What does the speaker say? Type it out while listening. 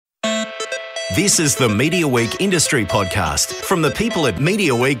This is the Mediaweek Industry Podcast from the people at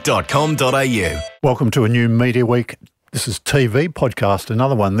mediaweek.com.au. Welcome to a new Mediaweek. This is TV podcast,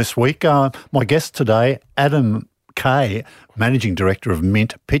 another one this week. My guest today, Adam Kay, Managing Director of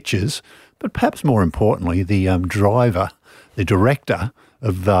Mint Pictures, but perhaps more importantly, the director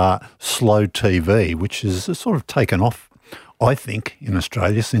of Slow TV, which has sort of taken off, I think, in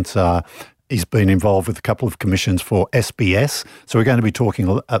Australia since he's been involved with a couple of commissions for SBS. So we're going to be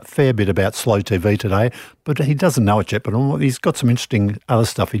talking a fair bit about Slow TV today, but he doesn't know it yet. But he's got some interesting other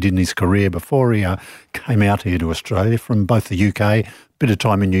stuff he did in his career before he came out here to Australia from both the UK, bit of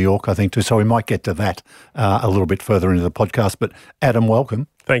time in New York, I think, too. So we might get to that a little bit further into the podcast. But Adam, welcome.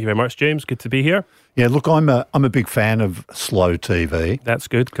 Thank you very much, James. Good to be here. Yeah, look, I'm a big fan of Slow TV. That's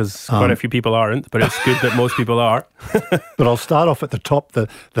good because quite a few people aren't, but it's good that most people are. But I'll start off at the top. The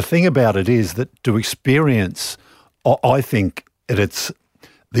thing about it is that to experience, I think it's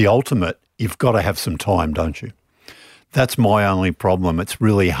the ultimate, you've got to have some time, don't you? That's my only problem. It's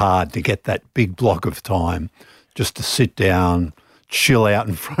really hard to get that big block of time just to sit down, chill out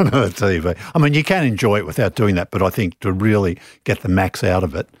in front of the TV. I mean, you can enjoy it without doing that, but I think to really get the max out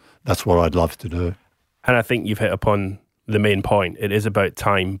of it, that's what I'd love to do. And I think you've hit upon the main point. It is about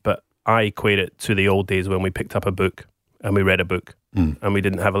time, but I equate it to the old days when we picked up a book and we read a book and we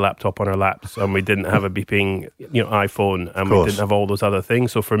didn't have a laptop on our laps and we didn't have a beeping iPhone and we didn't have all those other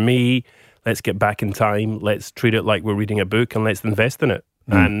things. So for me, let's get back in time. Let's treat it like we're reading a book and let's invest in it.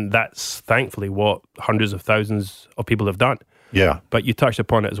 And that's thankfully what hundreds of thousands of people have done. Yeah. But you touched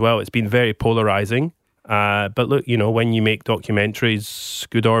upon it as well. It's been very polarizing. But look, when you make documentaries,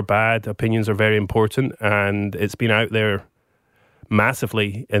 good or bad, opinions are very important. And it's been out there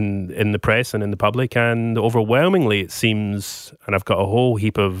massively in the press and in the public. And overwhelmingly, it seems, and I've got a whole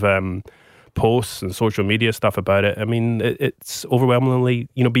heap of posts and social media stuff about it. I mean, it's overwhelmingly,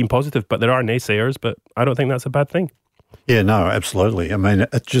 being positive. But there are naysayers, but I don't think that's a bad thing. Yeah, no, absolutely. I mean,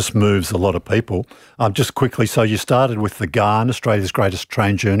 it just moves a lot of people. Just quickly, so you started with the Ghan, Australia's Greatest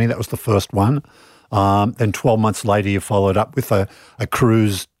Train Journey. That was the first one. Then 12 months later, you followed up with a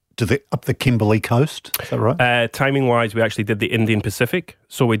cruise up the Kimberley coast. Is that right? Timing-wise, we actually did the Indian Pacific.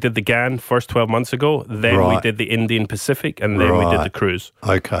 So we did the Ghan first 12 months ago. Then we did the Indian Pacific, and then we did the cruise.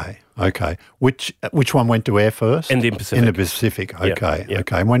 Okay. Which one went to air first? Indian Pacific. Indian Pacific. Okay. Yeah.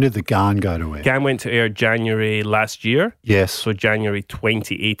 Okay. And when did the Ghan go to air? Ghan went to air January last year. Yes. So January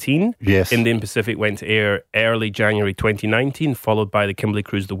 2018. Yes. Indian Pacific went to air early January 2019, followed by the Kimberley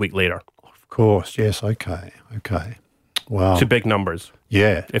Cruise the week later. Of course. Yes. Okay. Wow. Two big numbers.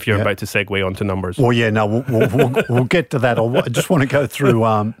 Yeah. If you're about to segue onto numbers. Well, yeah, no, we'll get to that. I just want to go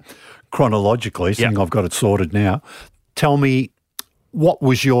through chronologically, seeing I've got it sorted now. Tell me,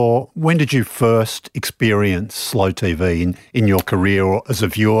 when did you first experience Slow TV in your career or as a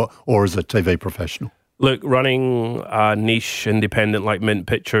viewer or as a TV professional? Look, running a niche independent like Mint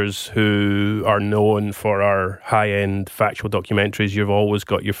Pictures, who are known for our high-end factual documentaries, you've always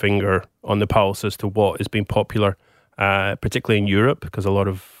got your finger on the pulse as to what has been popular, particularly in Europe, because a lot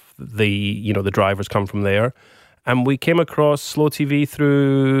of the drivers come from there. And we came across Slow TV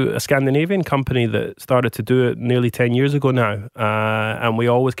through a Scandinavian company that started to do it nearly 10 years ago now. And we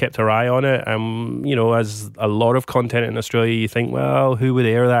always kept our eye on it. And, as a lot of content in Australia, you think, well, who would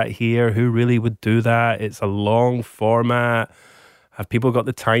air that here? Who really would do that? It's a long format. Have people got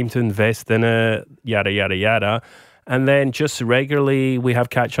the time to invest in it? Yada, yada, yada. And then just regularly, we have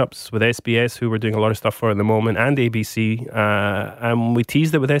catch-ups with SBS, who we're doing a lot of stuff for at the moment, and ABC. And we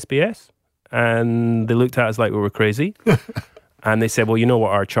teased it with SBS. And they looked at us like we were crazy. And they said, well, you know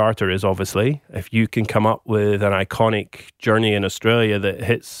what our charter is, obviously. If you can come up with an iconic journey in Australia that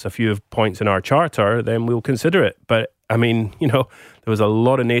hits a few points in our charter, then we'll consider it. But, I mean, there was a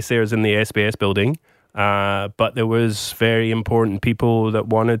lot of naysayers in the SBS building. But there was very important people that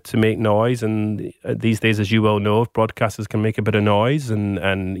wanted to make noise. And these days, as you well know, broadcasters can make a bit of noise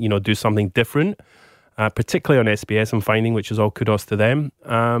and do something different. Particularly on SBS, I'm finding, which is all kudos to them.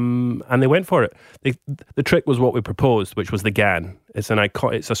 And they went for it. The trick was what we proposed, which was the Ghan. It's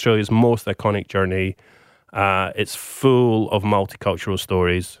Australia's most iconic journey. It's full of multicultural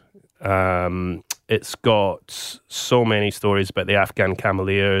stories. It's got so many stories about the Afghan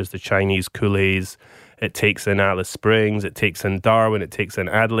cameleers, the Chinese coolies. It takes in Alice Springs, it takes in Darwin, it takes in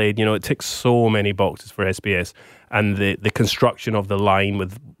Adelaide. It ticks so many boxes for SBS. And the construction of the line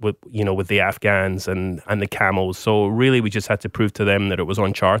with the Afghans and the camels. So really, we just had to prove to them that it was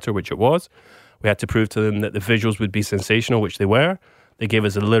on charter, which it was. We had to prove to them that the visuals would be sensational, which they were. They gave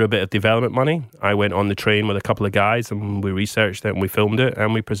us a little bit of development money. I went on the train with a couple of guys and we researched it and we filmed it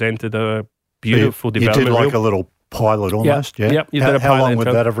and we presented a beautiful development. You did like a little pilot almost, yeah? Yep, How long would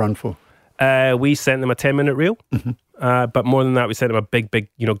that have run for? We sent them a 10-minute reel. But more than that, we sent them a big,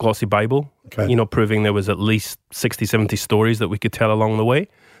 glossy Bible, proving there was at least 60, 70 stories that we could tell along the way.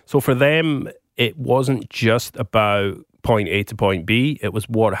 So for them, it wasn't just about point A to point B. It was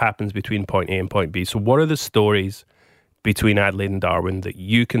what happens between point A and point B. So what are the stories between Adelaide and Darwin that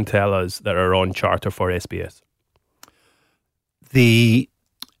you can tell us that are on charter for SBS?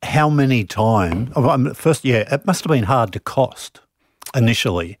 How many times? First, it must have been hard to cost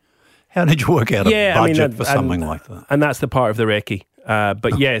initially. How did you work out a budget for something like that? And that's the part of the recce.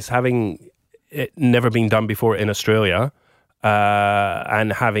 But yes, having it never been done before in Australia,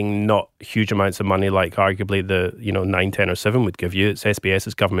 and having not huge amounts of money like arguably the 9, 10 or 7 would give you, it's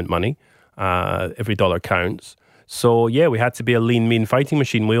SBS's government money. Every dollar counts. So yeah, we had to be a lean, mean fighting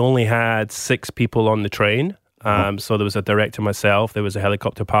machine. We only had 6 people on the train. So there was a director, myself, there was a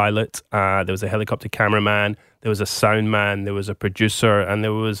helicopter pilot, there was a helicopter cameraman, there was a sound man, there was a producer, and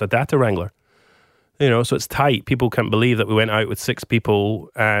there was a data wrangler. So it's tight. People can't believe that we went out with 6 people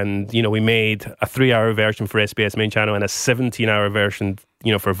and, we made a 3-hour version for SBS main channel and a 17-hour version,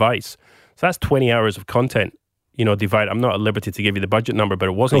 for Vice. So that's 20 hours of content, divide. I'm not at liberty to give you the budget number, but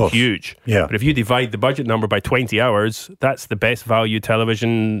it wasn't huge. Yeah. But if you divide the budget number by 20 hours, that's the best value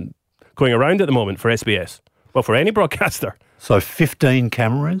television going around at the moment for SBS. Well, for any broadcaster. So 15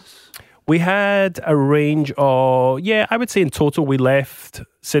 cameras? We had a range of, I would say in total we left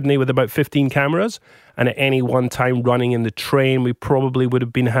Sydney with about 15 cameras. And at any one time running in the train, we probably would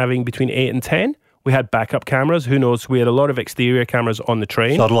have been having between 8 and 10. We had backup cameras. Who knows? We had a lot of exterior cameras on the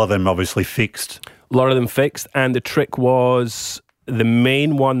train. So a lot of them obviously fixed. A lot of them fixed. And the trick was the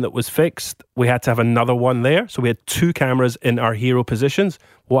main one that was fixed, we had to have another one there. So we had 2 cameras in our hero positions.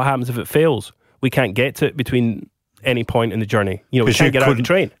 What happens if it fails? We can't get to it between any point in the journey. We can't get out of the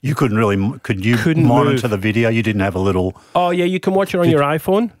train. You couldn't monitor the video? You didn't have a little... Oh, yeah, you can watch it on your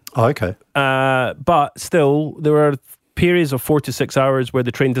iPhone. Oh, okay. But still, there are periods of 4 to 6 hours where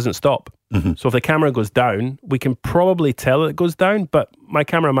the train doesn't stop. Mm-hmm. So if the camera goes down, we can probably tell it goes down, but my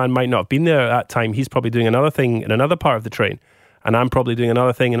cameraman might not have been there at that time. He's probably doing another thing in another part of the train, and I'm probably doing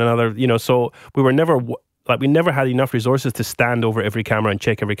another thing in another, so we were never... we never had enough resources to stand over every camera and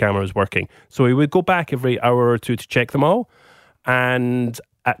check every camera was working. So we would go back every hour or 2 to check them all. And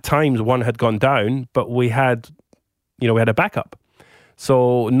at times one had gone down, but we had a backup.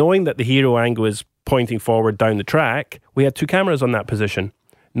 So knowing that the hero angle is pointing forward down the track, we had 2 cameras on that position.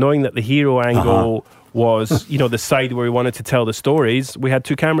 Knowing that the hero angle was, the side where we wanted to tell the stories, we had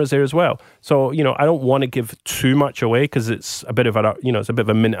 2 cameras there as well. So, I don't want to give too much away because it's a bit of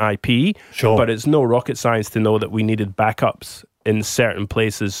a mint IP. Sure. But it's no rocket science to know that we needed backups in certain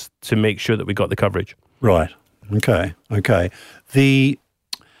places to make sure that we got the coverage. Right. Okay.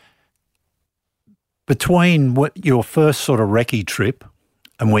 Between your first sort of recce trip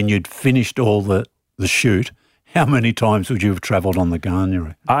and when you'd finished all the shoot, how many times would you have travelled on the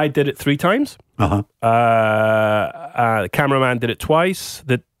Ghan? I did it 3 times. Uh-huh. The cameraman did it twice.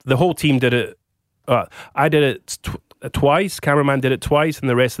 The whole team did it. I did it twice. Cameraman did it twice, and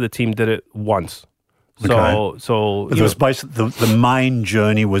the rest of the team did it once. Okay. So it was basically the main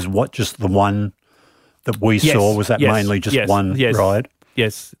journey was just the one that we saw. Was that mainly just one ride?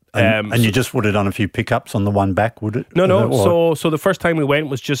 Yes. And you just would have done a few pickups on the one back, would it? No. So the first time we went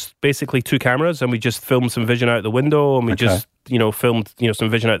was just basically 2 cameras, and we just filmed some vision out the window, and we just filmed some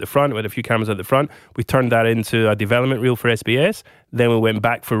vision out the front. We had a few cameras out the front. We turned that into a development reel for SBS. Then we went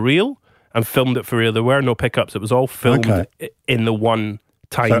back for reel and filmed it for real. There were no pickups. It was all filmed in the one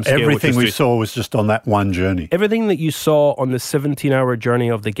time scale. Everything we saw was just on that one journey. Everything that you saw on the 17-hour journey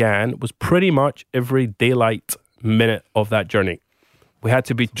of the Ghan was pretty much every daylight minute of that journey. We had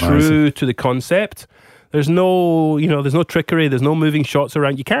to be true to the concept. There's no trickery. There's no moving shots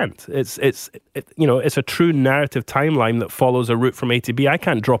around. You can't. It's a true narrative timeline that follows a route from A to B. I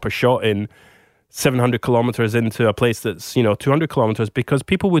can't drop a shot in 700 kilometers into a place that's 200 kilometers because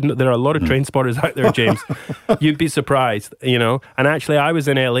people wouldn't. There are a lot of train spotters out there, James. You'd be surprised, And actually, I was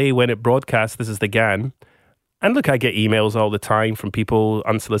in LA when it broadcast. This is the Ghan. And look, I get emails all the time from people,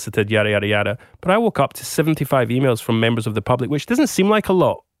 unsolicited, yada, yada, yada. But I woke up to 75 emails from members of the public, which doesn't seem like a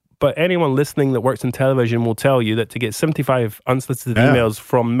lot. But anyone listening that works in television will tell you that to get 75 unsolicited emails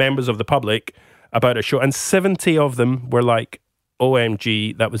from members of the public about a show, and 70 of them were like,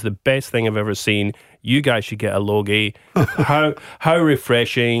 OMG, that was the best thing I've ever seen. You guys should get a Logie. How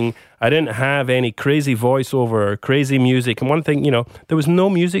refreshing. I didn't have any crazy voiceover or crazy music. And one thing, there was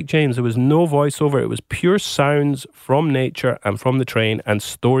no music, James. There was no voiceover. It was pure sounds from nature and from the train and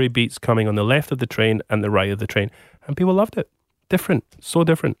story beats coming on the left of the train and the right of the train. And people loved it. Different. So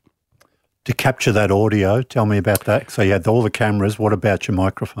different. To capture that audio, tell me about that. So you had all the cameras. What about your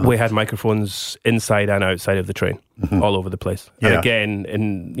microphone? We had microphones inside and outside of the train, all over the place. Yeah. And again,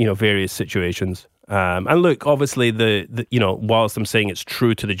 in various situations. And look, obviously, the whilst I'm saying it's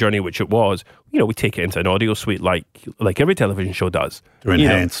true to the journey, which it was, we take it into an audio suite like every television show does. To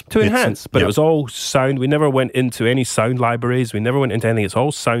enhance. But it was all sound. We never went into any sound libraries. We never went into anything. It's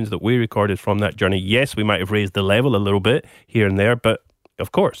all sounds that we recorded from that journey. Yes, we might have raised the level a little bit here and there, but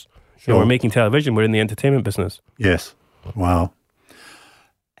of course. Sure. We're making television. We're in the entertainment business. Yes. Wow.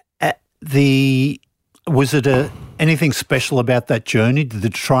 Was it anything special about that journey? Did the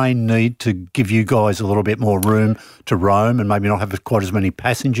train need to give you guys a little bit more room to roam and maybe not have quite as many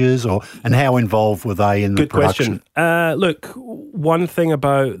passengers? And how involved were they in the production? Good question. Look, one thing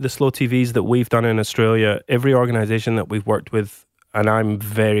about the Slow TVs that we've done in Australia, every organisation that we've worked with, and I'm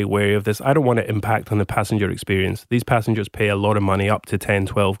very wary of this, I don't want to impact on the passenger experience. These passengers pay a lot of money, up to 10,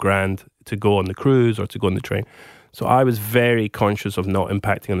 12 grand to go on the cruise or to go on the train. So I was very conscious of not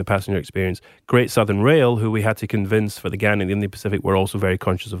impacting on the passenger experience. Great Southern Rail, who we had to convince for the Ghan and the Indian Pacific, were also very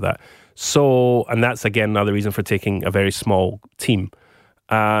conscious of that. So, and that's again another reason for taking a very small team.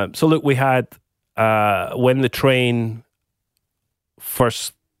 So look, we had, when the train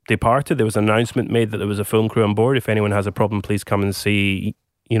first departed, there was an announcement made that there was a film crew on board. If anyone has a problem, please come and see,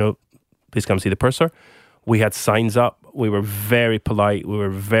 please come see the purser. We had signs up. We were very polite. We were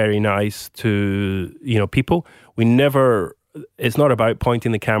very nice to, people. It's not about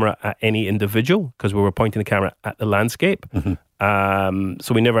pointing the camera at any individual, because we were pointing the camera at the landscape.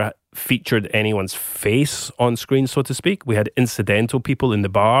 So we never featured anyone's face on screen, so to speak. We had incidental people in the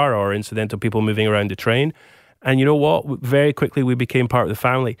bar or incidental people moving around the train. And you know what? Very quickly, we became part of the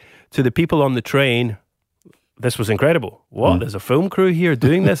family. To the people on the train, this was incredible. What? There's a film crew here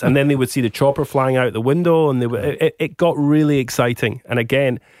doing this? And then they would see the chopper flying out the window, and it got really exciting. And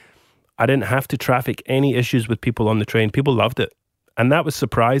again, I didn't have to traffic any issues with people on the train. People loved it. And that was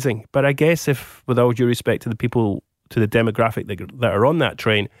surprising. But I guess if, with all due respect to the people, to the demographic that are on that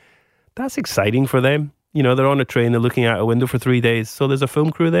train, that's exciting for them. They're on a train, they're looking out a window for 3 days. So there's a film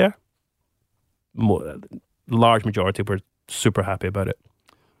crew there. Large majority were super happy about it.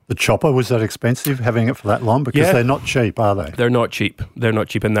 The chopper, was that expensive, having it for that long? Because they're not cheap, are they? They're not cheap.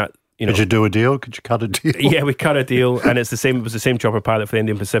 In that, Could you do a deal? Could you cut a deal? Yeah, we cut a deal, and it was the same chopper pilot for the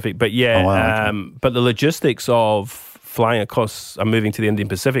Indian Pacific. But but the logistics of flying across and moving to the Indian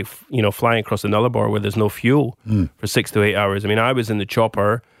Pacific, flying across the Nullarbor where there's no fuel for 6 to 8 hours. I mean, I was in the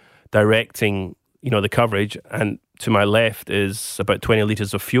chopper directing, the coverage, and to my left is about 20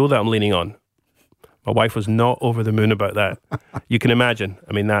 litres of fuel that I'm leaning on. My wife was not over the moon about that. You can imagine.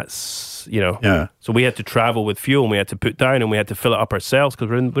 I mean, that's, Yeah. So we had to travel with fuel, and we had to put down, and we had to fill it up ourselves because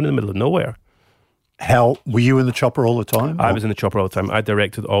we're in the middle of nowhere. Were you in the chopper all the time? I was in the chopper all the time. I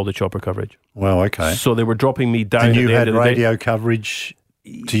directed all the chopper coverage. Well, okay. So they were dropping me down. And you had radio coverage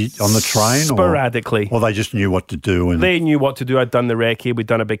on the train? Sporadically. Or they just knew what to do? They knew what to do. I'd done the recce. We'd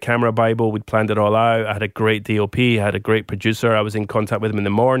done a big camera bible. We'd planned it all out. I had a great DOP. I had a great producer. I was in contact with them in the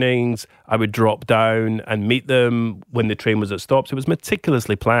mornings. I would drop down and meet them when the train was at stops. It was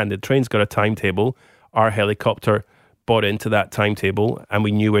meticulously planned. The train's got a timetable. Our helicopter bought into that timetable, and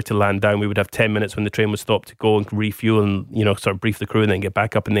we knew where to land down. We would have 10 minutes when the train was stopped to go and refuel and, sort of brief the crew and then get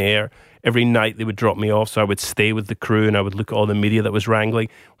back up in the air. Every night they would drop me off, so I would stay with the crew and I would look at all the media that was wrangling.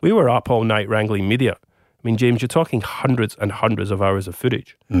 We were up all night wrangling media. I mean, James, you're talking hundreds and hundreds of hours of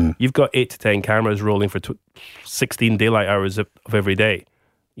footage. You've got 8 to 10 cameras rolling for 16 daylight hours of every day.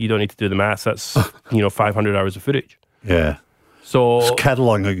 You don't need to do the maths. That's, 500 hours of footage. Yeah. So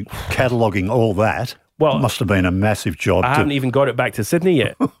cataloguing all that. Well, must have been a massive job. I haven't even got it back to Sydney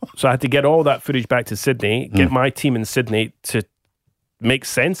yet. So I had to get all that footage back to Sydney, get my team in Sydney to make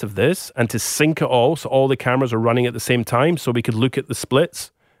sense of this and to sync it all so all the cameras are running at the same time so we could look at the splits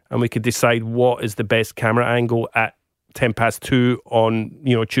and we could decide what is the best camera angle at 2:10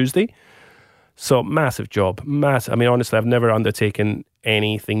 on, Tuesday. So massive job. I mean, honestly, I've never undertaken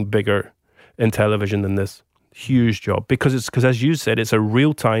anything bigger in television than this. Huge job. Because as you said, it's a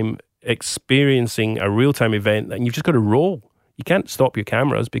real-time experiencing a real-time event, and you've just got to roll. You can't stop your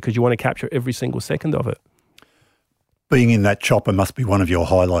cameras because you want to capture every single second of it. Being in that chopper must be one of your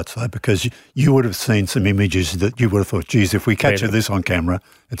highlights, though, because you would have seen some images that you would have thought, geez, if we capture this on camera,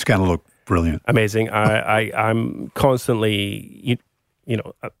 it's going to look brilliant. Amazing. I'm constantly,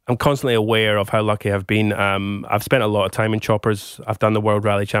 I'm constantly aware of how lucky I've been. I've spent a lot of time in choppers. I've done the World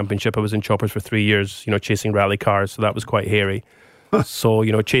Rally Championship. I was in choppers for 3 years, chasing rally cars, so that was quite hairy. So,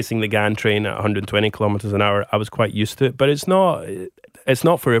 chasing the Ghan train at 120 kilometers an hour, I was quite used to it. But it's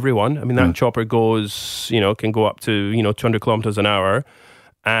not for everyone. I mean, that chopper goes, can go up to, 200 kilometers an hour.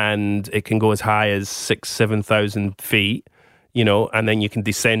 and it can go as high as 7,000 feet, and then you can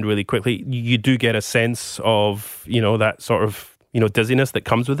descend really quickly. You do get a sense of, that sort of, dizziness that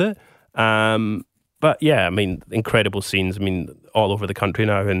comes with it. But yeah, I mean, incredible scenes. I mean, all over the country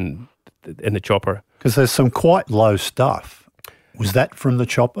now in the chopper. Because there's some quite low stuff. Was that from the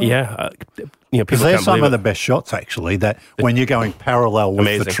chopper? Yeah. Because they're some of the best shots, actually, that when you're going parallel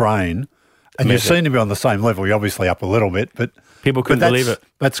with the train, and you seem to be on the same level, you're obviously up a little bit, but people couldn't believe it.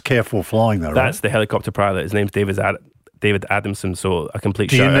 That's careful flying, though, right? That's the helicopter pilot. His name's David Adamson, so a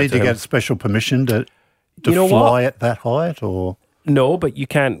complete shout out to him. Do you need to get special permission to fly at that height, or...? No, but you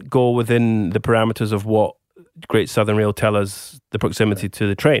can't go within the parameters of what Great Southern Rail tell us the proximity to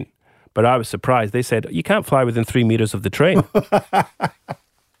the train. But I was surprised. They said, you can't fly within 3 meters of the train.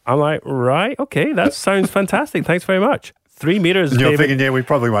 I'm like, right, okay, that sounds fantastic. Thanks very much. 3 meters. And you're thinking, we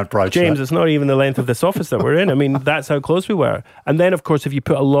probably won't approach James, that. It's not even the length of this office that we're in. I mean, that's how close we were. And then, of course, if you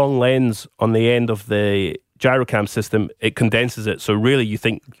put a long lens on the end of the gyrocam system, it condenses it. So really you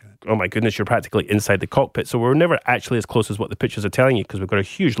think, oh my goodness, you're practically inside the cockpit. So we're never actually as close as what the pictures are telling you because we've got a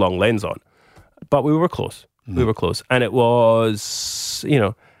huge long lens on. But we were close. We were close. And it was,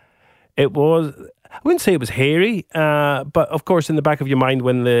 I wouldn't say it was hairy, but of course in the back of your mind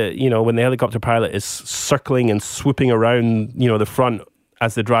when the helicopter pilot is circling and swooping around, the front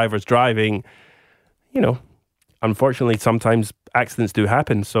as the driver's driving, unfortunately sometimes accidents do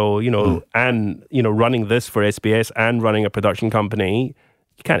happen. So, and, running this for SBS and running a production company,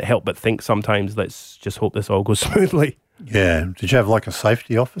 you can't help but think sometimes, let's just hope this all goes smoothly. Yeah. Did you have like a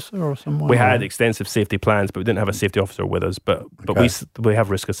safety officer or someone? We had extensive safety plans, but we didn't have a safety officer with us. But we have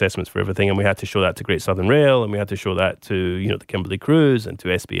risk assessments for everything, and we had to show that to Great Southern Rail, and we had to show that to the Kimberley Cruise and to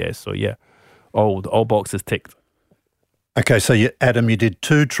SBS. So yeah, all boxes ticked. Okay, so Adam, you did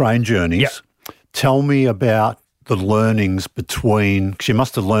 2 train journeys. Yep. Tell me about the learnings between, because you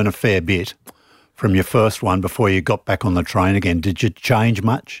must have learned a fair bit from your first one before you got back on the train again. Did you change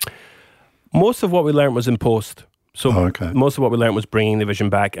much? Most of what we learned was in post. So most of what we learned was bringing the vision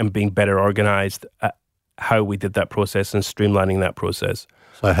back and being better organised at how we did that process and streamlining that process.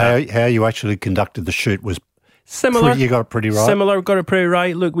 So how you actually conducted the shoot was similar. You got it pretty right? Similar, got it pretty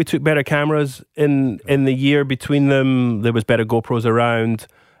right. Look, we took better cameras in the year between them. There was better GoPros around,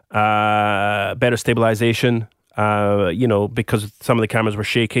 better stabilisation, because some of the cameras were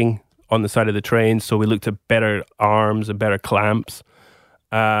shaking on the side of the train. So we looked at better arms and better clamps.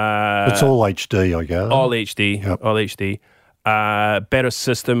 It's all HD, I guess. All HD, yep. All HD. Better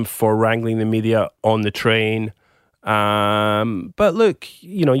system for wrangling the media on the train. But look,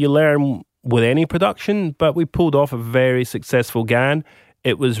 you learn with any production, but we pulled off a very successful Ghan.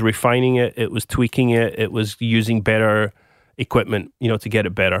 It was refining it, it was tweaking it, it was using better equipment, to get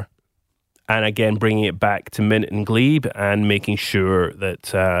it better. And again, bringing it back to mint and glebe and making sure that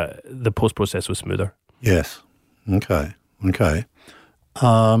the post-process was smoother. Yes. Okay.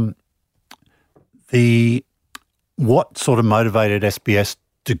 What sort of motivated SBS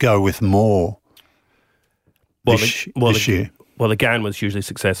to go with more this year? Well, the Ghan was hugely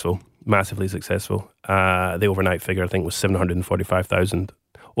successful, massively successful. The overnight figure, I think, was 745,000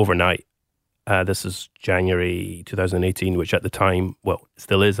 overnight. This is January 2018, which at the time,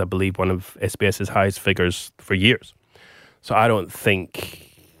 still is, I believe, one of SBS's highest figures for years. So I don't think,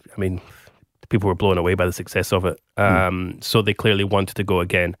 people were blown away by the success of it. So they clearly wanted to go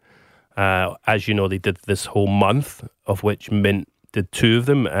again. As you know, they did this whole month, of which Mint did 2 of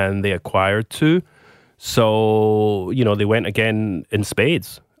them, and they acquired 2. So, they went again in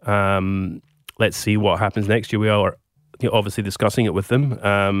spades. Let's see what happens next year. We are obviously discussing it with them,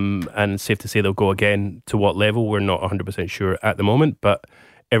 and it's safe to say they'll go again. To what level, we're not 100% sure at the moment, but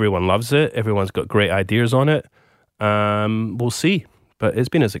everyone loves it. Everyone's got great ideas on it. We'll see. But it's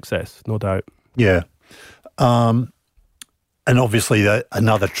been a success, no doubt. Yeah. And obviously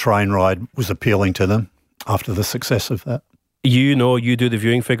another train ride was appealing to them after the success of that. You do the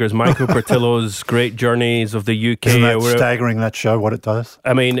viewing figures. Michael Portillo's Great Journeys of the UK. Isn't that staggering, that show, what it does?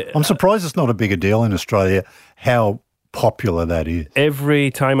 I'm surprised it's not a bigger deal in Australia, how popular that is.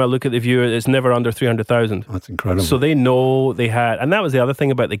 Every time I look at the viewer, it's never under 300,000. That's incredible. So they know they had, and that was the other thing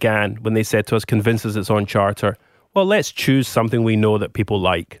about the Ghan, when they said to us, convince us it's on charter. Well, let's choose something we know that people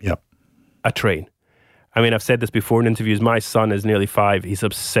like. Yep. A train. I've said this before in interviews. My son is nearly 5. He's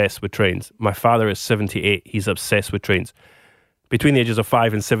obsessed with trains. My father is 78. He's obsessed with trains. Between the ages of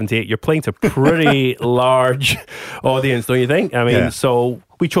 5 and 78, you're playing to a pretty large audience, don't you think? So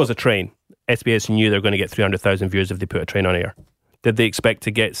we chose a train. SBS knew they were going to get 300,000 viewers if they put a train on air. Did they expect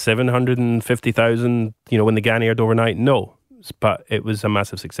to get 750,000, when the Ghan aired overnight? No. But it was a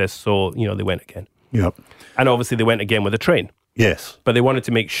massive success. So, they went again. Yep. And obviously they went again with a train. Yes. But they wanted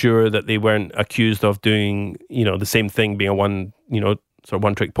to make sure that they weren't accused of doing, the same thing, being a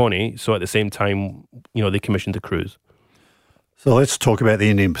one-trick pony. So at the same time, they commissioned a cruise. So let's talk about the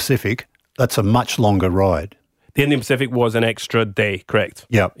Indian Pacific. That's a much longer ride. The Indian Pacific was an extra day, correct?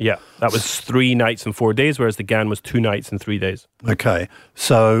 Yep. Yeah. That was 3 nights and 4 days, whereas the Ghan was 2 nights and 3 days. Okay.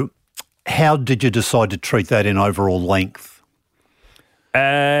 So how did you decide to treat that in overall length?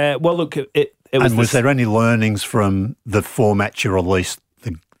 Well, look, it was... And was there any learnings from the format you released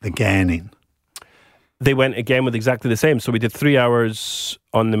the Ghan in? They went again with exactly the same. So we did 3 hours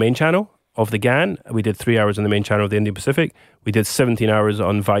on the main channel of the Ghan. We did 3 hours on the main channel of the Indian Pacific. We did 17 hours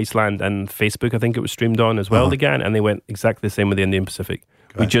on Viceland and Facebook, I think it was streamed on as well, the Ghan, and they went exactly the same with the Indian Pacific.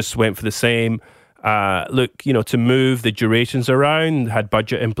 Okay. We just went for the same. To move the durations around had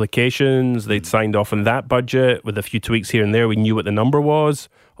budget implications. They'd signed off on that budget with a few tweaks here and there. We knew what the number was.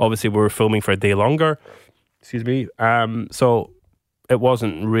 Obviously, we were filming for a day longer. Excuse me. So it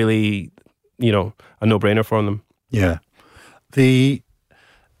wasn't really, a no-brainer for them. Yeah.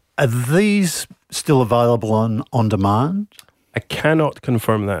 Are these still available on demand? I cannot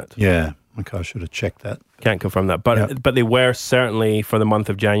confirm that. Yeah. Okay, I should have checked that. Can't confirm that. But they were certainly for the month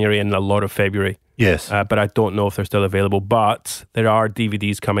of January and a lot of February. Yes. But I don't know if they're still available. But there are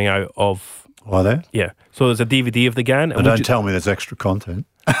DVDs coming out of... Are there? Yeah. So there's a DVD of the Ghan. Don't tell me there's extra content.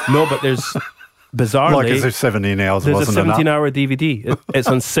 No, but there's... Bizarrely... Like as if 17 hours wasn't enough. There's a 17-hour DVD. It's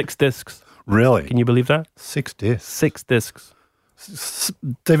on 6 discs. Really? Can you believe that? 6 discs? 6 discs.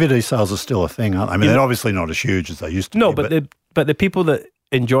 DVD sales are still a thing, aren't they? I mean, they're obviously not as huge as they used to be. No, but the people that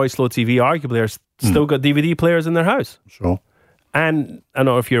enjoy Slow TV arguably are still got DVD players in their house. Sure. And I don't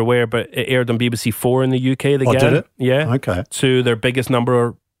know if you're aware, but it aired on BBC 4 in the UK. Did it? Yeah. Okay. To their biggest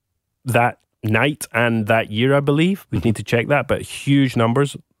number that night and that year, I believe. We need to check that, but huge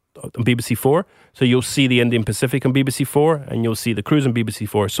numbers on BBC 4. So you'll see the Indian Pacific on BBC 4 and you'll see the cruise on BBC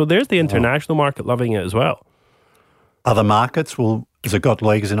 4. So there's the international market loving it as well. Other markets? Has it got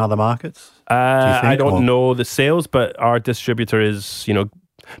legs in other markets? I don't know the sales, but our distributor is,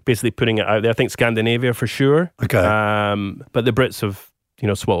 basically putting it out there. I think Scandinavia for sure. Okay. But the Brits have,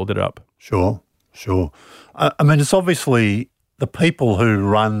 swallowed it up. Sure. I mean, it's obviously the people who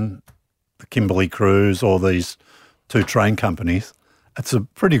run the Kimberley Cruise or these 2 train companies, it's a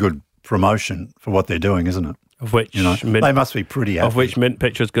pretty good promotion for what they're doing, isn't it? Of which they must be pretty happy. Of which Mint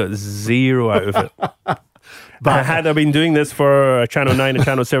Pictures got 0 out of it. But had I been doing this for a Channel 9, a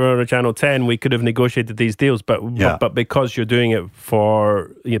Channel 7 or a Channel 10, we could have negotiated these deals. But because you're doing it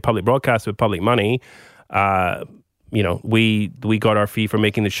for public broadcast with public money, we got our fee for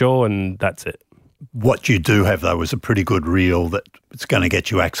making the show and that's it. What you do have, though, is a pretty good reel that it's going to get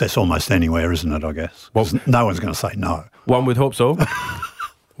you access almost anywhere, isn't it, I guess? Well, no one's going to say no. One would hope so.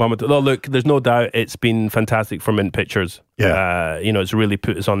 Look, there's no doubt it's been fantastic for Mint Pictures. Yeah. It's really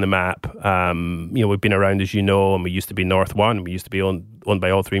put us on the map. We've been around, as you know, and we used to be North One. We used to be owned by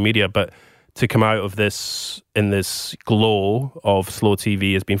All 3 Media. But to come out of this in this glow of Slow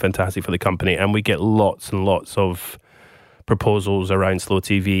TV has been fantastic for the company. And we get lots and lots of proposals around Slow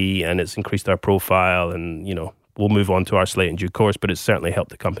TV, and it's increased our profile. And, we'll move on to our slate in due course, but it's certainly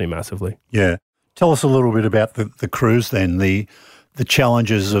helped the company massively. Yeah. Tell us a little bit about the cruise then, the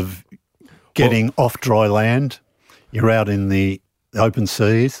challenges of getting off dry land. You're out in the open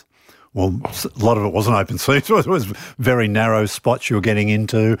seas. Well, a lot of it wasn't open seas. It was very narrow spots you were getting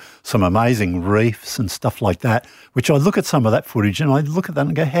into, some amazing reefs and stuff like that, which I look at some of that footage and I look at that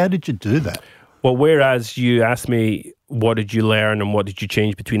and go, how did you do that? Well, whereas you asked me, what did you learn and what did you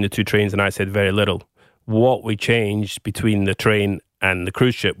change between the 2 trains? And I said very little. What we changed between the train and the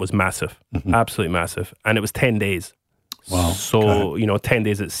cruise ship was massive, absolutely massive. And it was 10 days. Wow. So, 10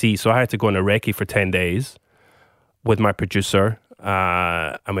 days at sea. So I had to go on a recce for 10 days with my producer,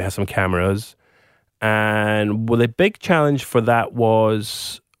 and we had some cameras. And the big challenge for that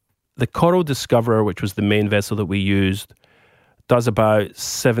was the Coral Discoverer, which was the main vessel that we used, does about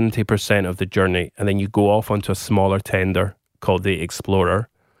 70% of the journey. And then you go off onto a smaller tender called the Explorer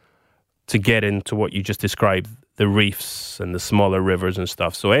to get into what you just described, the reefs and the smaller rivers and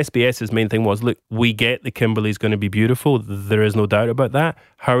stuff. So SBS's main thing was, look, we get the Kimberley's going to be beautiful. There is no doubt about that.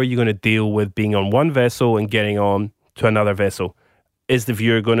 How are you going to deal with being on one vessel and getting on to another vessel? Is the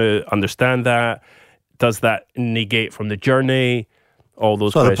viewer going to understand that? Does that negate from the journey? All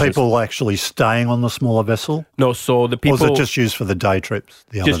those questions. So the people actually staying on the smaller vessel? No, so the people... Or was it just used for the day trips?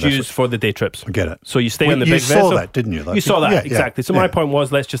 Just used for the day trips. I get it. So you stay on the big vessel. You saw that, didn't you? You saw that, exactly. So my point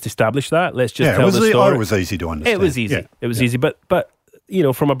was, let's just establish that. Let's just tell the story. It was easy to understand. It was easy. Yeah. It was easy. But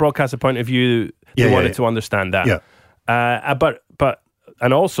from a broadcaster point of view, they wanted to understand that. Yeah.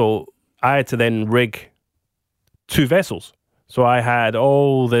 And also, I had to then rig 2 vessels. So I had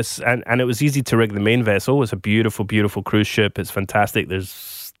all this, and it was easy to rig the main vessel. It's a beautiful, beautiful cruise ship. It's fantastic.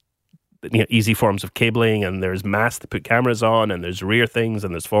 There's easy forms of cabling, and there's masts to put cameras on, and there's rear things,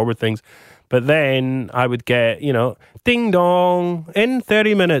 and there's forward things. But then I would get, ding dong, in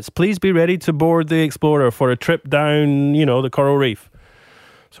 30 minutes, please be ready to board the Explorer for a trip down, the coral reef.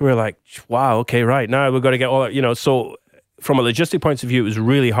 So we're like, wow, okay, right, now we've got to get all that, so from a logistic point of view, it was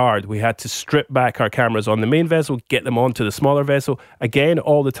really hard. We had to strip back our cameras on the main vessel, get them onto the smaller vessel. Again,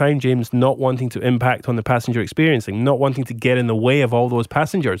 all the time, James, not wanting to impact on the passenger experiencing, not wanting to get in the way of all those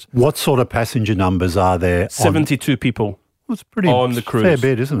passengers. What sort of passenger numbers are there? 72 people. It's pretty on the cruise. Fair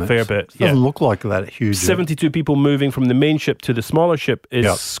bit, isn't it? Fair bit, It doesn't look like that huge. 72 people moving from the main ship to the smaller ship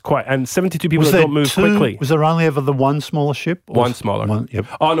is quite... And 72 people that don't move quickly. Was there only ever the one smaller ship? One smaller. Yep.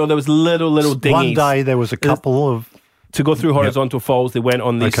 Oh, no, there was little dinghies. One day there was a couple of... To go through horizontal falls, they went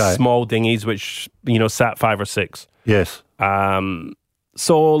on these small dinghies, which, sat 5 or 6. Yes. So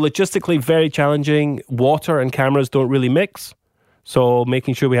logistically, very challenging. Water and cameras don't really mix. So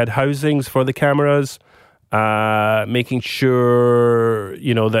making sure we had housings for the cameras... making sure,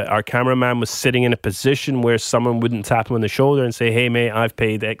 that our cameraman was sitting in a position where someone wouldn't tap him on the shoulder and say, hey, mate, I've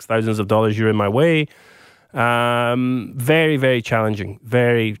paid X thousands of dollars, you're in my way. Very, very challenging.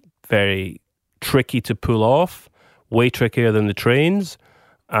 Very, very tricky to pull off. Way trickier than the trains.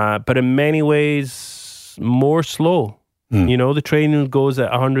 But in many ways, more slow. The train goes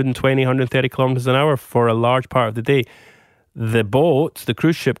at 120, 130 kilometers an hour for a large part of the day. The boat, the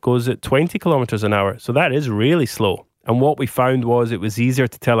cruise ship, goes at 20 kilometers an hour. So that is really slow. And what we found was it was easier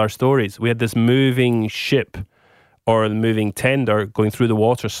to tell our stories. We had this moving ship or the moving tender going through the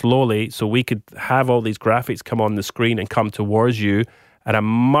water slowly, so we could have all these graphics come on the screen and come towards you at a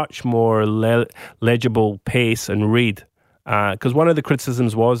much more legible pace and read. Because one of the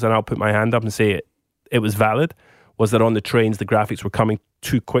criticisms was, and I'll put my hand up and say it was valid, was that on the trains the graphics were coming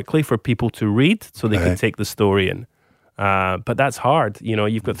too quickly for people to read, so they could take the story in. But that's hard.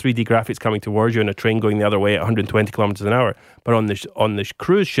 You've got 3D graphics coming towards you and a train going the other way at 120 kilometers an hour. But on the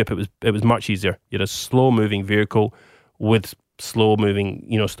cruise ship, it was much easier. You had a slow-moving vehicle with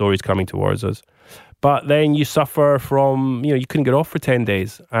slow-moving, stories coming towards us. But then you suffer from, you couldn't get off for 10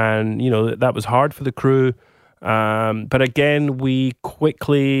 days. And, that was hard for the crew. But again, we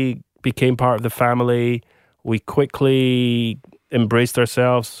quickly became part of the family. We quickly embraced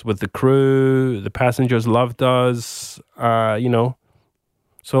ourselves with the crew. The passengers loved us,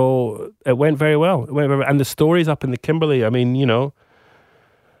 So it went very well. And the stories up in the Kimberley,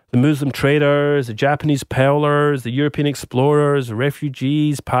 the Muslim traders, the Japanese pearlers, the European explorers,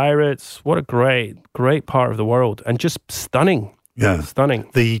 refugees, pirates. What a great part of the world. And just stunning. Yeah. Stunning.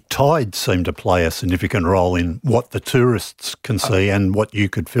 The tides seem to play a significant role in what the tourists can see and what you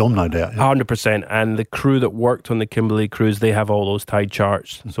could film, no doubt. 100%. And the crew that worked on the Kimberley Cruise, they have all those tide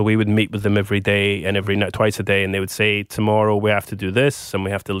charts. So we would meet with them every day and twice a day, and they would say, tomorrow we have to do this, and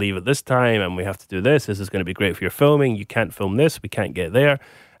we have to leave at this time, and we have to do this. This is going to be great for your filming. You can't film this. We can't get there.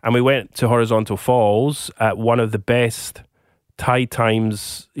 And we went to Horizontal Falls at one of the best tide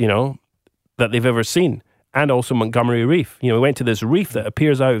times, that they've ever seen. And also Montgomery Reef. We went to this reef that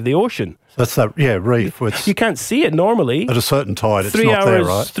appears out of the ocean. That's that, reef. You can't see it normally. At a certain tide, it's not there,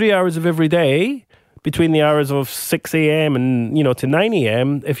 right? 3 hours of every day, between the hours of 6 a.m. and, to 9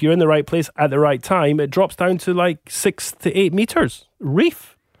 a.m., if you're in the right place at the right time, it drops down to like 6 to 8 meters.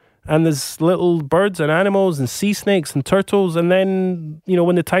 Reef. And there's little birds and animals and sea snakes and turtles. And then,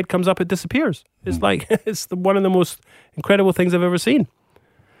 when the tide comes up, it disappears. It's like, it's one of the most incredible things I've ever seen.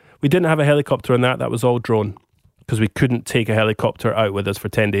 We didn't have a helicopter on that. That was all drone because we couldn't take a helicopter out with us for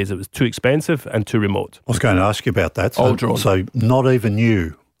 10 days. It was too expensive and too remote. I was going to ask you about that. All drone. So not even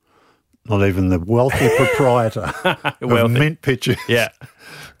you, not even the wealthy proprietor of Mint Pictures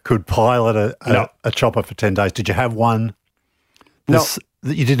could pilot a chopper for 10 days. Did you have one? No.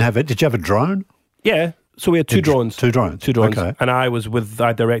 You didn't have it. Did you have a drone? Yeah. So we had two drones. Two drones. Okay. And I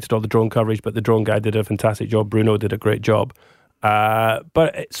directed all the drone coverage, but the drone guy did a fantastic job. Bruno did a great job.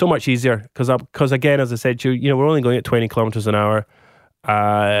 But it's so much easier because again, as I said to you, we're only going at 20 kilometers an hour.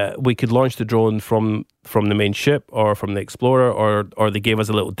 We could launch the drone from the main ship or from the Explorer, or they gave us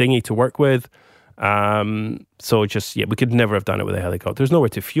a little dinghy to work with. So we could never have done it with a helicopter. There's nowhere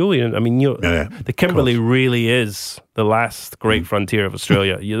to fuel. The Kimberley really is the last great frontier of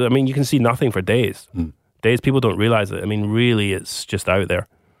Australia. You can see nothing for days. Days, people don't realize it. Really, it's just out there.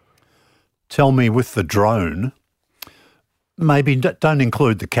 Tell me, with the drone, maybe don't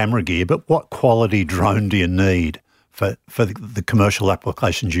include the camera gear, but what quality drone do you need for the commercial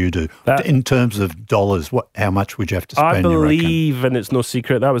applications you do? In terms of dollars, how much would you have to spend? I believe, and it's no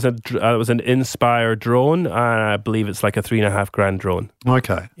secret, that was an Inspire drone, and I believe it's like a $3,500 drone.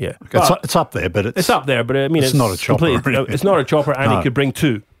 Okay. Yeah. Okay. It's up there, but it's up there, but I mean, it's not a chopper. It's not a chopper, and it could bring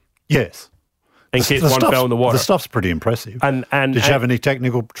two. Yes. In case one fell in the water. The stuff's pretty impressive. And did you have any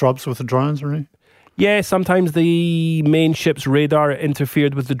technical troubles with the drones or anything? Yeah, sometimes the main ship's radar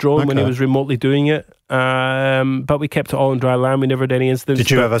interfered with the drone when it was remotely doing it. But we kept it all on dry land. We never had any incidents.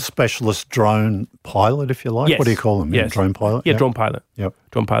 Did you have a specialist drone pilot, if you like? Yes. What do you call them? Yes. Drone pilot? Yeah, drone pilot. Yep.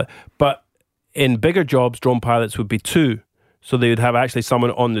 Drone pilot. But in bigger jobs, drone pilots would be two. So they would have actually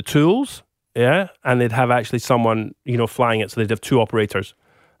someone on the tools, and they'd have actually someone, flying it. So they'd have two operators.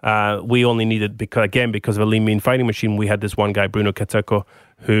 We only needed, because of a lean mean fighting machine, we had this one guy, Bruno Catecco,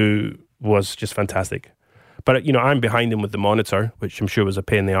 who was just fantastic. But, I'm behind him with the monitor, which I'm sure was a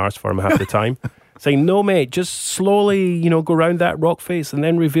pain in the arse for him half the time, saying, no, mate, just slowly, go around that rock face and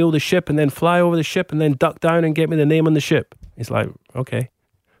then reveal the ship and then fly over the ship and then duck down and get me the name on the ship. He's like, okay.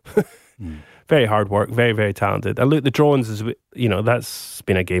 Very hard work, very, very talented. And look, the drones, that's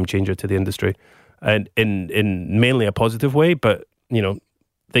been a game changer to the industry, and in mainly a positive way, but,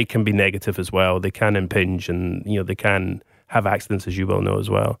 they can be negative as well. They can impinge and, they can have accidents, as you well know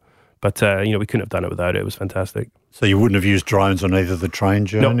as well. But, we couldn't have done it without it. It was fantastic. So you wouldn't have used drones on either the train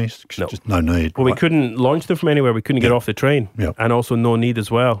journeys? No. Just no need. Well, we couldn't launch them from anywhere. We couldn't get off the train. Yep. And also no need as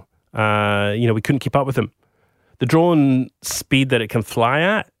well. We couldn't keep up with them. The drone speed that it can fly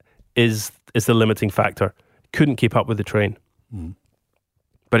at is the limiting factor. Couldn't keep up with the train.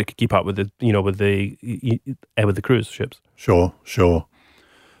 But it could keep up with the cruise ships. Sure. So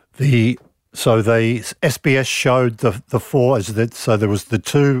the SBS showed the four, so there was the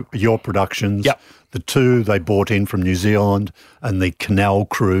two, your productions, the two they bought in from New Zealand, and the Canal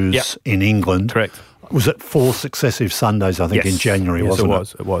Cruise in England. Correct. Was it 4 successive Sundays, I think, in January, wasn't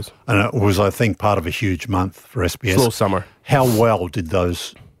it? It was. And it was, I think, part of a huge month for SBS. Slow summer. How well did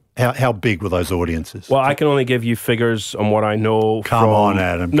those, how big were those audiences? Well, I can only give you figures on what I know Come on,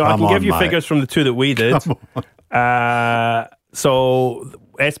 Adam. No, I can give you mate. figures from the two that we did. So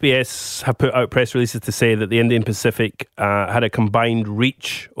SBS have put out press releases to say that the Indian Pacific had a combined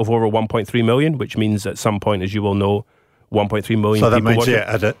reach of over 1.3 million, which means at some point, as you will know, 1.3 million so that people means,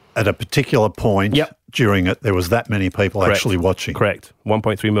 watching. at a particular point during it, there was that many people actually watching. Correct.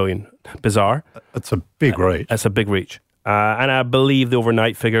 1.3 million. Bizarre. It's a big reach. That's a big reach. And I believe the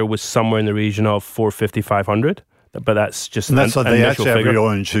overnight figure was somewhere in the region of 450, 500. But that's just and that's an they initial actually figure. have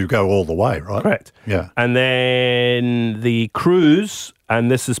orange who go all the way, right? Correct. Yeah. And then the cruise, and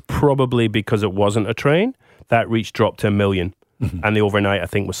this is probably because it wasn't a train, that reach dropped to 1 million. And the overnight, I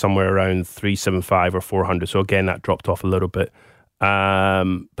think, was somewhere around 375 or 400. So again, that dropped off a little bit.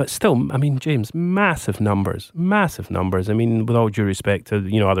 But still, I mean, James, massive numbers. I mean, with all due respect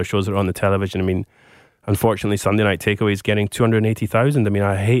to, other shows that are on the television, I mean, unfortunately, Sunday Night Takeaway is getting 280,000. I mean,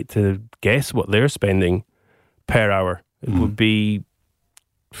 I hate to guess what they're spending per hour. It would be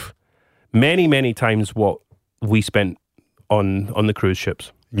many, many times what we spent on the cruise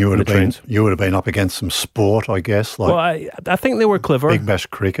ships. You would have been up against some sport, I guess. Like well, I think they were clever. Big Bash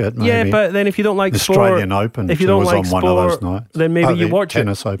cricket, maybe. Yeah, but then if you don't like sport, Australian Open, if you don't like on sport, one of those nights. then maybe you watch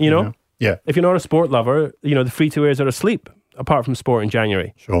tennis it. Open, yeah. If you're not a sport lover, the free-to-airs are asleep apart from sport in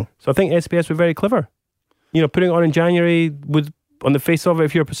January. Sure. So I think SBS were very clever. Putting it on in January on the face of it,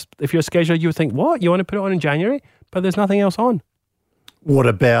 if you're a scheduler, you would think, what? You want to put it on in January? But there's nothing else on. What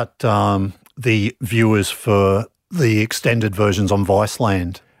about the viewers for the extended versions on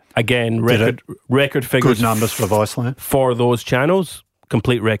Viceland? Again, record figures. Good numbers for Viceland? For those channels,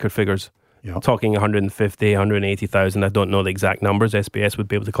 complete record figures. Yep. Talking 150, 180,000. I don't know the exact numbers. SBS would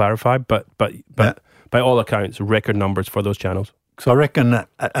be able to clarify, but by all accounts, record numbers for those channels. So I reckon,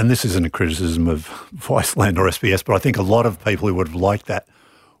 and this isn't a criticism of Viceland or SBS, but I think a lot of people who would have liked that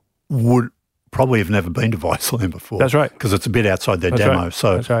would probably have never been to Viceland before. That's right. Because it's a bit outside their demo. Right.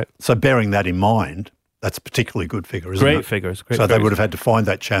 So, that's right. So bearing that in mind, that's a particularly good figure, isn't it? Great figures. So they would have had to find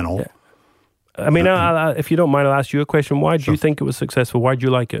that channel. Yeah. I mean, if you don't mind, I'll ask you a question. Why do you think it was successful? Why do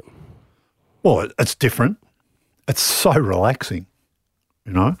you like it? Well, it's different. It's so relaxing,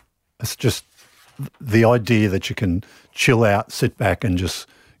 It's just the idea that you can chill out, sit back and just,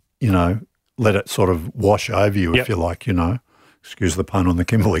 let it sort of wash over you, if you like, Excuse the pun on the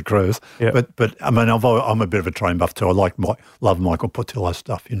Kimberley Cruise. Yep. But I mean, I'm a bit of a train buff too. I love Michael Portillo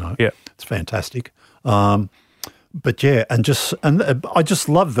stuff, Yeah. It's fantastic. But yeah, and I just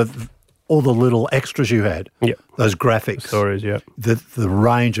love all the little extras you had. Yeah. Those graphics. The stories, yeah. The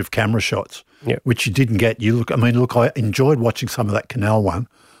range of camera shots, which you didn't get. I enjoyed watching some of that Canal one,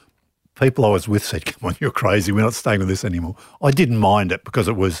 people I was with said, "Come on, you're crazy. We're not staying with this anymore." I didn't mind it because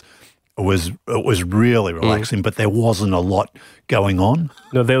it was really relaxing, but there wasn't a lot going on.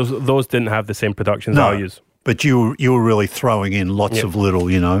 No, those didn't have the same production values. But you were really throwing in lots of little,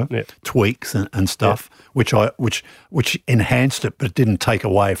 tweaks and stuff, which enhanced it, but it didn't take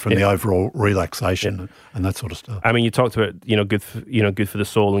away from the overall relaxation and that sort of stuff. I mean, you talked about good for the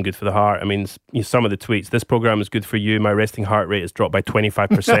soul and good for the heart. I mean, some of the tweets. This program is good for you. My resting heart rate has dropped by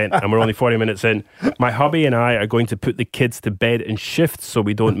 25%, and we're only 40 minutes in. My hubby and I are going to put the kids to bed in shifts so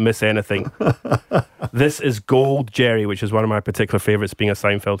we don't miss anything. This is gold, Jerry, which is one of my particular favourites, being a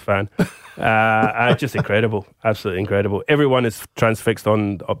Seinfeld fan. Just incredible. Absolutely incredible. Everyone is transfixed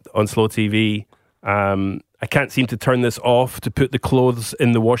on Slow TV. I can't seem to turn this off to put the clothes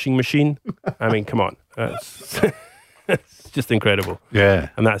in the washing machine. I mean, come on. It's just incredible. Yeah.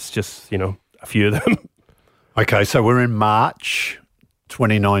 And that's just, a few of them. Okay, so we're in March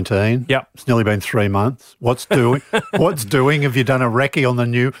 2019. Yep. It's nearly been 3 months. What's doing? Have you done a recce on the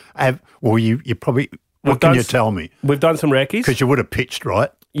new? You probably... What can you tell me? We've done some recce's. Because you would have pitched, right?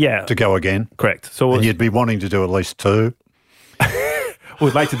 Yeah. To go again. Correct. And you'd be wanting to do at least 2.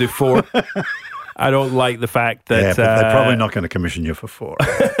 We'd like to do 4. I don't like the fact that... Yeah, but they're probably not going to commission you for 4.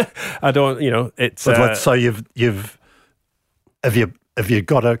 I don't, it's... But let's say have you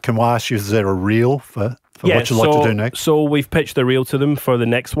got a... Can I ask you, is there a reel for what you'd like to do next? So we've pitched a reel to them for the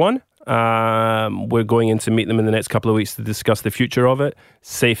next one. We're going in to meet them in the next couple of weeks to discuss the future of it.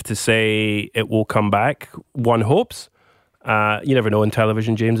 Safe to say it will come back, one hopes. You never know in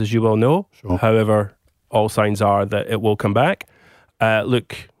television, James, as you well know. Sure. However, all signs are that it will come back.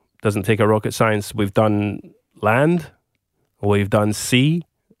 Look, doesn't take a rocket science. We've done land. We've done sea.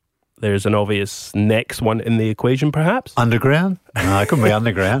 There's an obvious next one in the equation, perhaps. Underground? No, it could be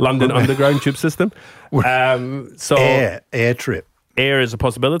underground. London Underground tube system. So air trip. Air is a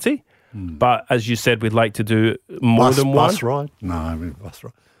possibility. But as you said, we'd like to do more than one. Bus ride? No, I mean bus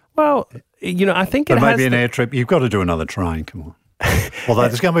ride. Well, I think it has maybe an air trip. You've got to do another train. Come on. Although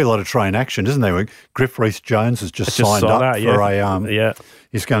there's going to be a lot of train action, isn't there? Griff Rhys-Jones has just signed up for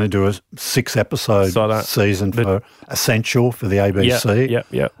he's going to do a 6-episode season for Essential for the ABC.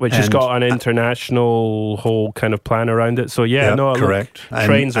 Yeah. Which has got an international whole kind of plan around it. So correct.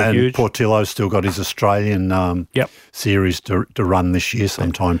 Trains are huge. And Portillo's still got his Australian series to run this year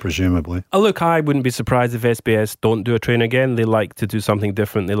sometime, presumably. Look, I wouldn't be surprised if SBS don't do a train again. They like to do something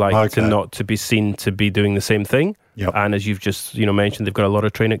different. They like to not to be seen to be doing the same thing. Yep. And as you've just mentioned, they've got a lot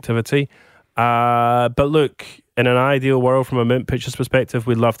of train activity. But look, in an ideal world, from a Mint Pictures perspective,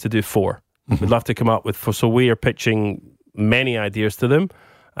 we'd love to do 4. We'd love to come up with 4. So we are pitching many ideas to them.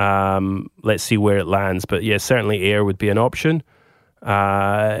 Let's see where it lands. But yeah, certainly air would be an option.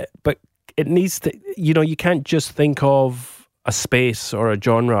 But it needs to, you can't just think of a space or a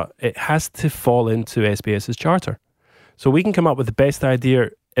genre. It has to fall into SBS's charter. So we can come up with the best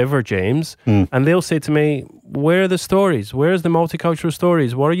idea ever, James, and they'll say to me, where are the stories? Where's the multicultural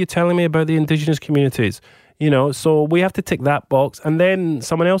stories? What are you telling me about the Indigenous communities? So we have to tick that box, and then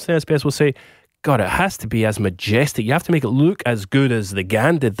someone else in SBS will say, God, it has to be as majestic. You have to make it look as good as the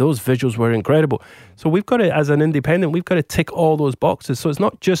Ghan did. Those visuals were incredible. So we've got to, as an independent, we've got to tick all those boxes. So it's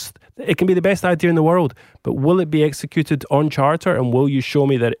not just, it can be the best idea in the world, but will it be executed on charter, and will you show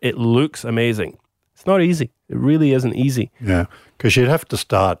me that it looks amazing? It's not easy. It really isn't easy. Yeah, because you'd have to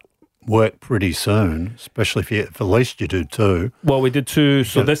start work pretty soon, especially if at least you do 2. Well, we did 2.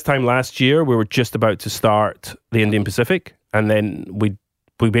 So this time last year, we were just about to start the Indian Pacific, and then we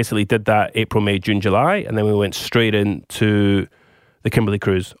basically did that April, May, June, July, and then we went straight into the Kimberley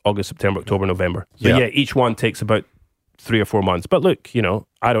Cruise, August, September, October, November. So each one takes about 3 or 4 months. But look,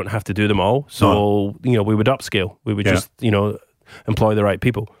 I don't have to do them all. So, we would upscale. We would just, employ the right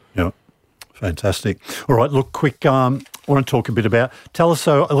people. Yeah. Fantastic. All right, look, quick, I want to talk a bit about, tell us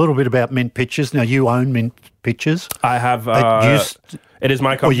a little bit about Mint Pictures. Now, you own Mint Pictures. I have, it is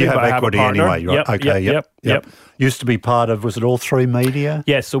my company, you have but equity I have a partner. anyway, right? Yep. Used to be part of, was it All 3 Media?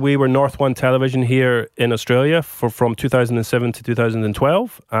 Yes, so we were North One Television here in Australia from 2007 to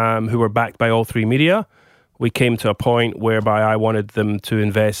 2012, who were backed by All 3 Media. We came to a point whereby I wanted them to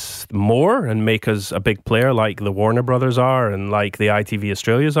invest more and make us a big player like the Warner Brothers are and like the ITV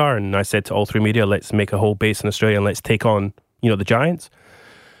Australias are. And I said to All 3 Media, let's make a whole base in Australia and let's take on, the giants.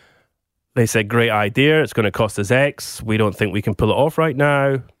 They said, great idea. It's going to cost us X. We don't think we can pull it off right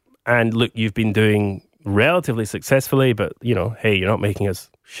now. And look, you've been doing relatively successfully, but, hey, you're not making us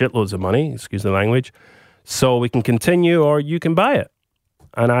shitloads of money, excuse the language. So we can continue or you can buy it.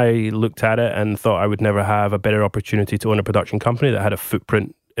 And I looked at it and thought I would never have a better opportunity to own a production company that had a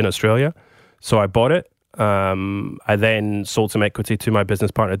footprint in Australia. So I bought it. I then sold some equity to my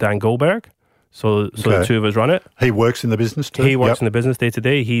business partner, Dan Goldberg. So the two of us run it. He works in the business too? He works in the business day to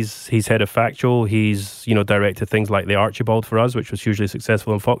day. He's head of factual. He's, directed things like the Archibald for us, which was hugely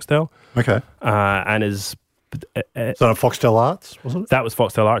successful in Foxtel. Okay. And is... So Foxtel Arts, wasn't it? That was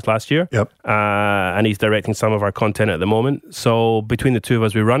Foxtel Arts last year. Yep. And he's directing some of our content at the moment. So between the two of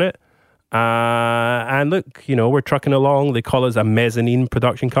us, we run it. And look, we're trucking along. They call us a mezzanine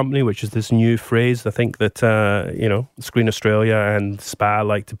production company, which is this new phrase I think that, Screen Australia and SPA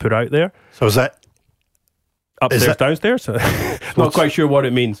like to put out there. So is that... Upstairs, downstairs? Not quite sure what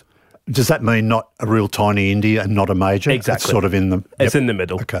it means. Does that mean not a real tiny indie and not a major? Exactly. It's sort of in the... It's in the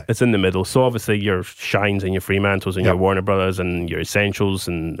middle. Okay. It's in the middle. So obviously your Shines and your Fremantles and your Warner Brothers and your Essentials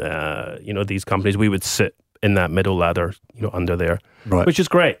and, these companies, we would sit in that middle ladder, under there, right. Which is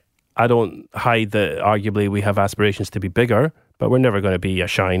great. I don't hide that arguably we have aspirations to be bigger, but we're never going to be a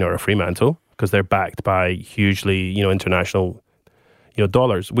Shine or a Fremantle because they're backed by hugely, international,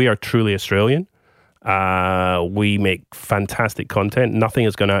 dollars. We are truly Australian. We make fantastic content. Nothing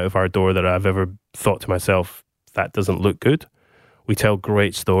has gone out of our door that I've ever thought to myself, that doesn't look good. We tell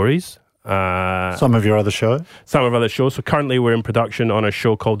great stories. Some of your other shows? Some of our other shows. So currently we're in production on a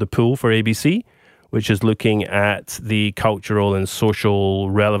show called The Pool for ABC, which is looking at the cultural and social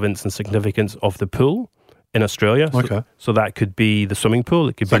relevance and significance of the pool in Australia. Okay. So that could be the swimming pool.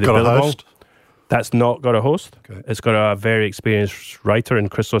 It could be the got a Billabong. host? That's not got a host. Okay. It's got a very experienced writer in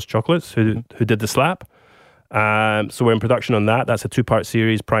Christos Chocolates who did The Slap. So we're in production on that. That's a 2-part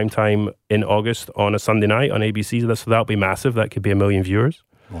series, prime time in August on a Sunday night on ABC. So that'll be massive. That could be 1 million viewers.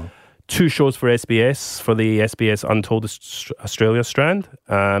 Wow. 2 shows for SBS, for the SBS Untold Australia strand.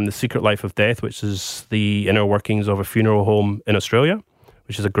 The Secret Life of Death, which is the inner workings of a funeral home in Australia,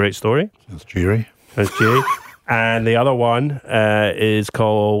 which is a great story. That's cheery. That's cheery. And the other one is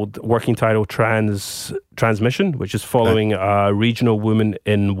called working title Transmission, which is following a regional woman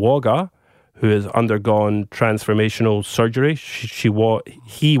in Wagga who has undergone transformational surgery.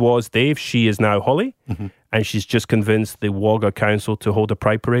 He was Dave, she is now Holly. Mm-hmm. And she's just convinced the Wagga Council to hold a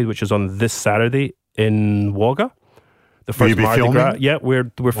Pride Parade, which is on this Saturday in Wagga. The first Mardi Gras. Yeah,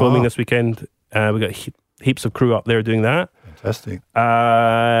 we're filming this weekend. We've got heaps of crew up there doing that. Fantastic.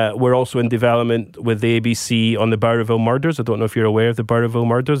 We're also in development with the ABC on the Bowraville murders. I don't know if you're aware of the Bowraville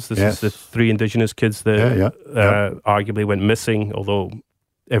murders. This is the 3 Indigenous kids that arguably went missing, although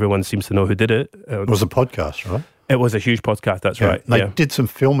everyone seems to know who did it. It was a podcast, right? It was a huge podcast, that's right. They did some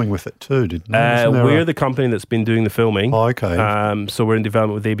filming with it too, didn't they? We're the company that's been doing the filming. Oh, okay. So we're in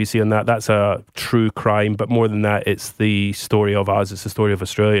development with ABC on that. That's a true crime, but more than that, it's the story of us. It's the story of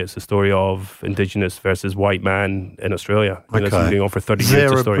Australia. It's the story of Indigenous versus white man in Australia. Okay. It's been going on for 30 years.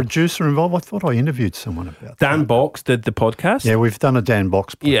 Is there a producer involved? I thought I interviewed someone about that. Dan Box did the podcast. Yeah, we've done a Dan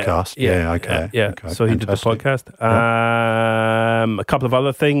Box podcast. Okay. So he did the podcast. A couple of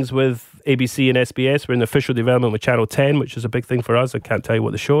other things with ABC and SBS. We're in official development with Channel 10, which is a big thing for us. I can't tell you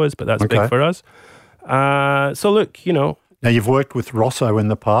what the show is, but that's big for us. So look, Now you've worked with Rosso in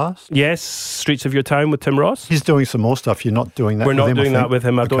the past? Yes, Streets of Your Town with Tim Ross. He's doing some more stuff. You're not doing that with him? We're not doing that with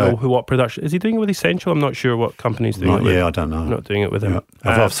him. I don't know what production. Is he doing it with Essential? I'm not sure what company's doing it with. Yeah, I don't know. I'm not doing it with him.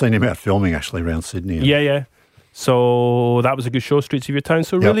 I've seen him out filming actually around Sydney. Yeah. So that was a good show, Streets of Your Town.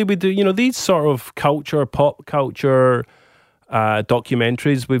 So really we do, these sort of pop culture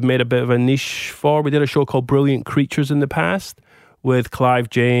documentaries we've made a bit of a niche for. We did a show called Brilliant Creatures in the past with Clive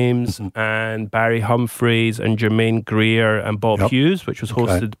James and Barry Humphries and Jermaine Greer and Bob Hughes, which was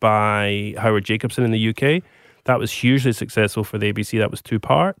hosted by Howard Jacobson in the UK. That was hugely successful for the ABC. That was 2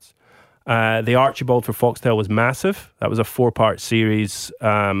 parts. The Archibald for Foxtel was massive. That was a 4-part series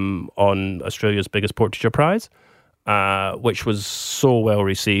on Australia's biggest portraiture prize, which was so well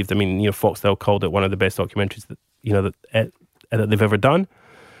received. I mean, Foxtel called it one of the best documentaries that they've ever done.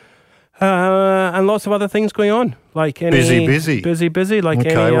 And lots of other things going on, like any busy, like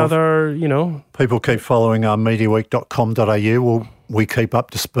any other, People keep following Mediaweek.com.au. We keep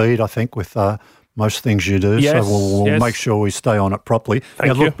up to speed, I think, with most things you do. Yes, so we'll make sure we stay on it properly.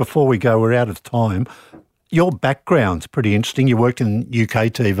 Thank you. Look, before we go, we're out of time. Your background's pretty interesting. You worked in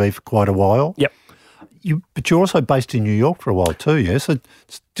UK TV for quite a while. Yep. But you're also based in New York for a while too, yeah? So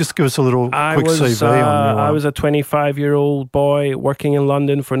just give us a little quick CV on your... I was a 25-year-old boy working in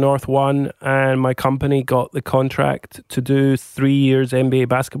London for North One, and my company got the contract to do 3 years NBA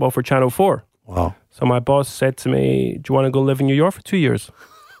basketball for Channel 4. Wow. So my boss said to me, do you want to go live in New York for 2 years?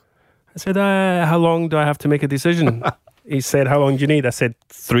 I said, how long do I have to make a decision? He said, how long do you need? I said,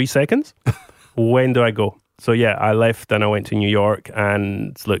 3 seconds. When do I go? So yeah, I left and I went to New York,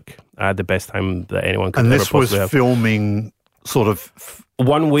 and look, I had the best time that anyone could ever possibly have. And this was filming sort of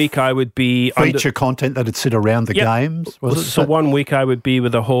 1 week I would be feature content that'd sit around the games? Was it? So 1 week I would be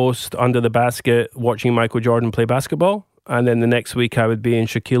with a host under the basket watching Michael Jordan play basketball. And then the next week I would be in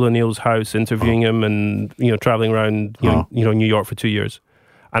Shaquille O'Neal's house interviewing him and, traveling around, New York for 2 years.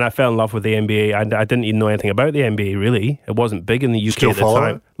 And I fell in love with the NBA. I didn't even know anything about the NBA, really. It wasn't big in the UK at the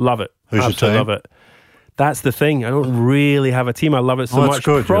time. It? Love it. Who's Absolutely your team? love it. That's the thing. I don't really have a team. I love it so much.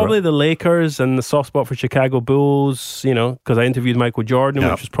 Good, probably the Lakers and the soft spot for Chicago Bulls, because I interviewed Michael Jordan,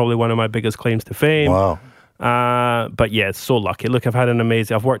 which was probably one of my biggest claims to fame. Wow. But yeah, it's so lucky. Look,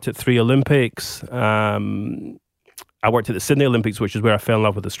 I've worked at 3 Olympics. I worked at the Sydney Olympics, which is where I fell in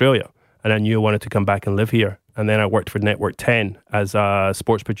love with Australia. And I knew I wanted to come back and live here. And then I worked for Network 10 as a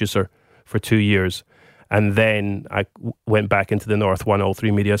sports producer for 2 years. And then I went back into the North, won all 3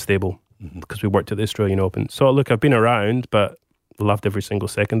 media stable because we worked at the Australian Open. So look, I've been around, but loved every single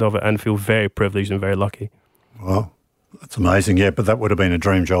second of it and feel very privileged and very lucky. Well, that's amazing. Yeah, but that would have been a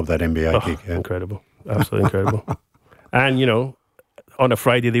dream job, that NBA gig. Yeah. Incredible. Absolutely incredible. And, on a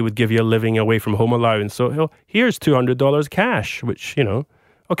Friday, they would give you a living away from home allowance. So here's $200 cash, which,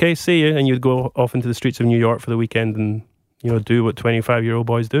 okay, see you. And you'd go off into the streets of New York for the weekend and, do what 25-year-old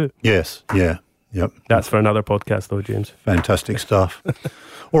boys do. Yes, yeah, yep. That's for another podcast, though, James. Fantastic stuff.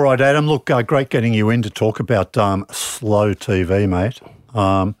 All right, Adam, look, great getting you in to talk about Slow TV, mate.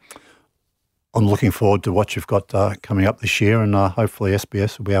 I'm looking forward to what you've got coming up this year, and hopefully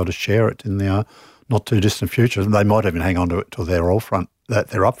SBS will be able to share it in the not too distant future. They might even hang on to it till they're upfront,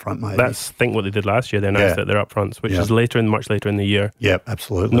 maybe. That's, I think, what they did last year. They announced that they're upfronts, which is much later in the year. Yeah,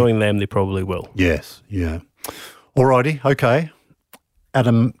 absolutely. Knowing them, they probably will. Yes, yeah. All righty, okay.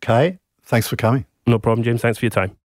 Adam Kay, thanks for coming. No problem, James. Thanks for your time.